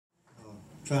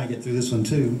Try and get through this one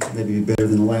too. Maybe be better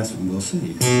than the last one. We'll see.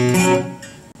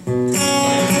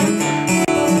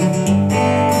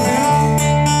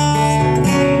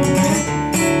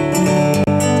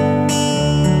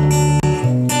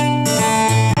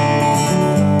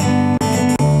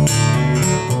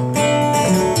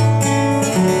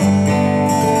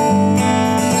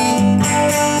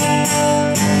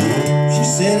 She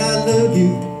said, I love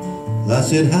you. I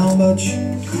said, how much?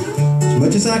 As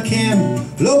much as I can.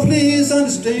 Lord, please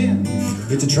understand,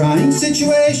 it's a trying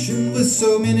situation with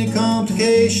so many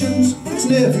complications. It's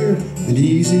never been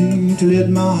easy to let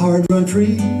my heart run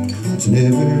free. It's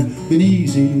never been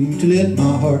easy to let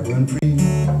my heart run free.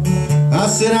 I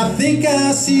said, I think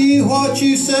I see what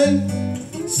you say.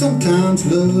 Sometimes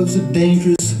love's a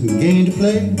dangerous game to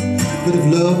play. But if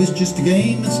love is just a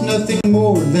game, it's nothing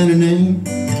more than a name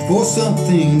for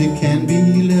something that can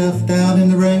be left out in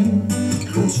the rain.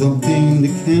 For something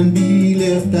that can be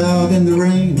left out in the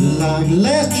rain. Like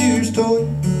last year's toy,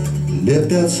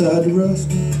 left outside the rust.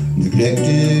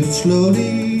 Neglected,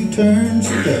 slowly turns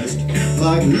to dust.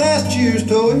 Like last year's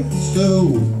toy,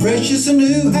 so precious and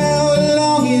new. How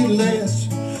long it lasts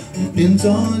depends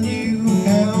on you.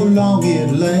 How long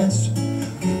it lasts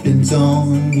depends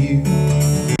on you.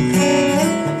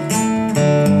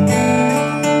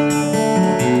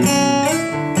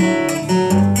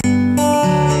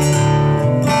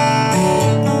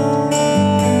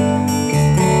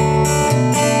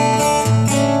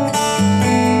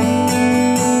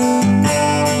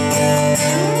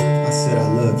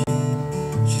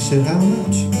 Said, how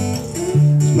much?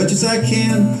 As much as I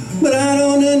can, but I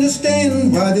don't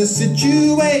understand why this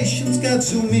situation's got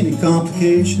so many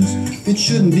complications. It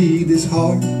shouldn't be this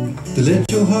hard to let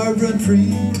your heart run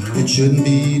free. It shouldn't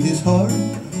be this hard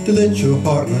to let your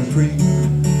heart run free.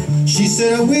 She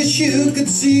said, I wish you could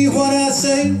see what I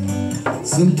say.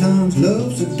 Sometimes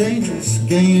love's a dangerous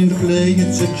game to play.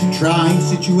 It's such a trying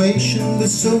situation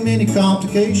with so many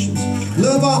complications.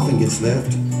 Love often gets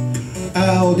left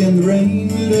out in the rain.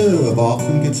 Love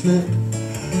often gets left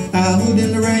out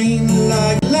in the rain.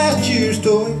 Like last year's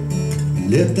toy,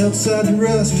 left outside the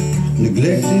rust.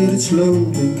 Neglected, it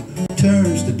slowly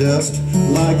turns to dust.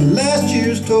 Like last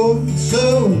year's toy,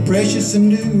 so precious and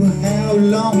new. How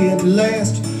long it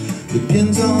lasts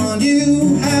depends on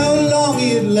you. How long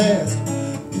it lasts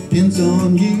depends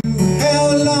on you.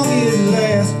 How long it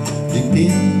lasts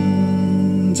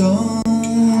depends on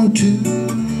you.